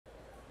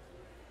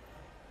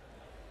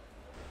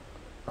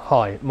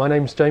Hi, my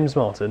name's James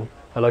Martin,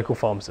 a local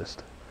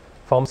pharmacist.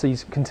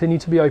 Pharmacies continue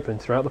to be open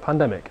throughout the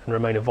pandemic and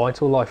remain a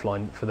vital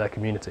lifeline for their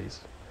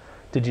communities.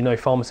 Did you know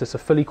pharmacists are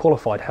fully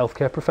qualified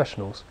healthcare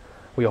professionals?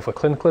 We offer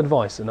clinical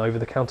advice and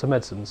over-the-counter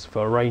medicines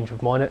for a range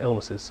of minor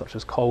illnesses such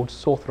as colds,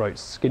 sore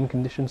throats, skin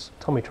conditions,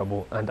 tummy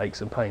trouble and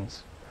aches and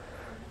pains.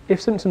 If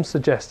symptoms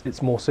suggest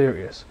it's more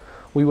serious,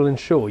 we will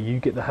ensure you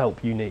get the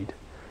help you need.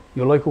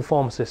 Your local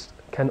pharmacist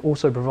can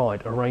also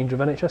provide a range of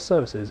NHS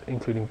services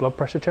including blood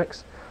pressure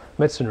checks,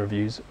 medicine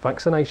reviews,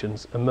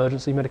 vaccinations,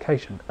 emergency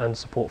medication and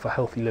support for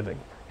healthy living,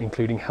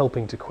 including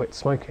helping to quit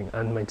smoking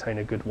and maintain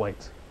a good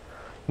weight.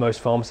 Most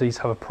pharmacies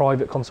have a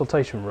private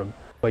consultation room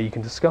where you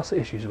can discuss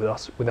issues with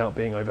us without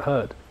being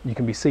overheard. You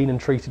can be seen and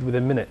treated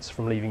within minutes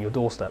from leaving your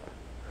doorstep.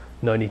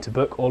 No need to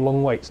book or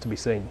long waits to be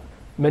seen.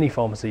 Many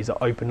pharmacies are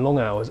open long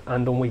hours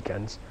and on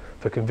weekends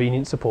for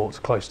convenient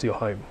support close to your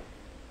home.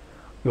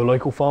 Your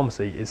local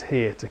pharmacy is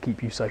here to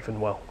keep you safe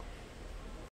and well.